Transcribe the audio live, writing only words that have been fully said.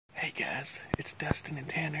Hey guys, it's Dustin and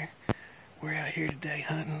Tanner. We're out here today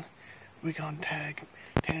hunting. We're gonna tag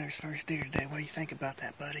Tanner's first deer today. What do you think about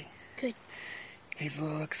that, buddy? Good. He's a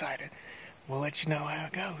little excited. We'll let you know how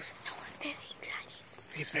it goes. No, I'm very excited.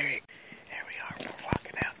 He's very... Here we are. We're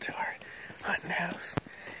walking out to our hunting house.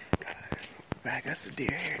 Gonna bag us a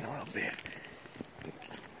deer here in a little bit.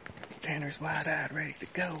 Tanner's wide-eyed, ready to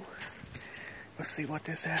go. Let's see what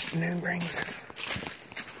this afternoon brings us.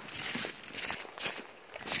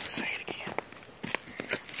 Say it again.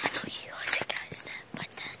 I know you are the guys but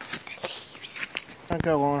that's the leaves. I'll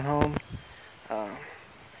go on home.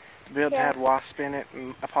 The build had wasp in it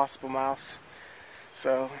and a possible mouse.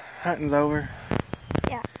 So, hunting's over.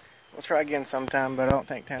 Yeah. We'll try again sometime, but I don't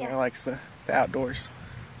think Tanner likes the outdoors.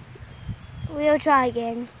 We'll try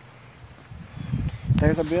again.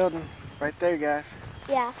 There's a building right there, guys.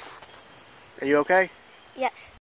 Yeah. Are you okay? Yes.